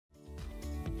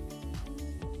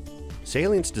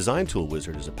Salient's Design Tool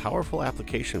Wizard is a powerful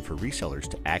application for resellers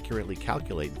to accurately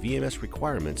calculate VMS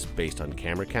requirements based on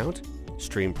camera count,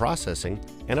 stream processing,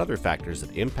 and other factors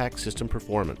that impact system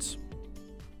performance.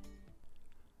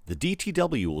 The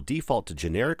DTW will default to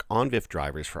generic ONVIF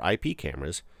drivers for IP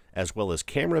cameras, as well as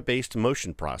camera-based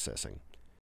motion processing.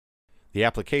 The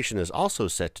application is also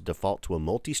set to default to a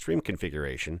multi-stream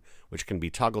configuration, which can be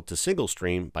toggled to single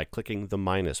stream by clicking the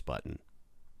minus button.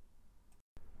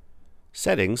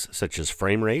 Settings such as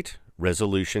frame rate,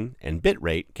 resolution, and bit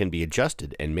rate can be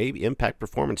adjusted and may impact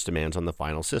performance demands on the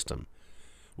final system.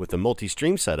 With the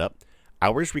multi-stream setup,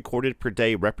 hours recorded per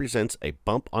day represents a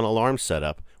bump on alarm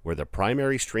setup where the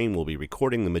primary stream will be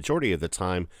recording the majority of the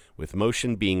time, with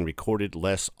motion being recorded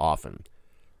less often.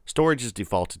 Storage is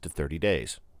defaulted to 30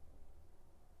 days.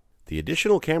 The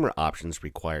additional camera options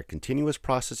require continuous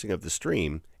processing of the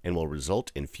stream and will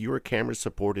result in fewer cameras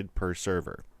supported per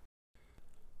server.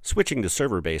 Switching to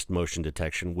server-based motion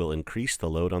detection will increase the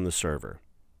load on the server.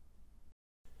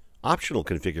 Optional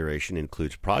configuration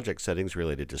includes project settings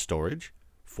related to storage,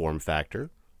 form factor,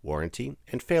 warranty,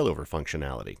 and failover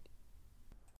functionality.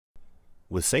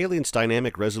 With Salient's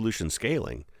dynamic resolution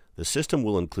scaling, the system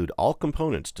will include all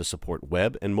components to support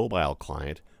web and mobile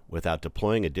client without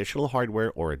deploying additional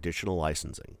hardware or additional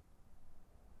licensing.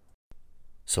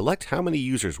 Select how many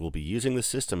users will be using the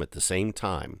system at the same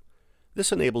time.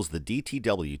 This enables the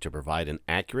DTW to provide an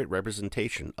accurate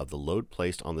representation of the load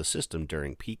placed on the system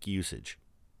during peak usage.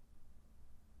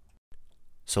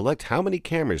 Select how many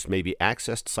cameras may be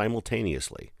accessed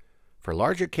simultaneously. For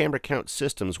larger camera count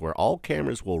systems where all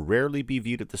cameras will rarely be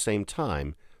viewed at the same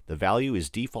time, the value is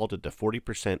defaulted to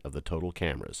 40% of the total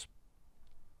cameras.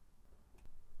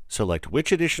 Select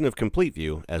which edition of Complete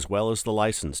View as well as the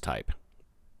license type.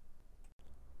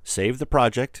 Save the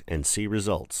project and see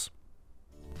results.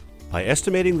 By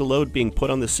estimating the load being put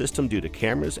on the system due to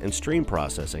cameras and stream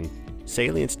processing,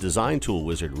 Salient's Design Tool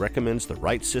Wizard recommends the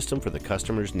right system for the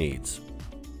customer's needs.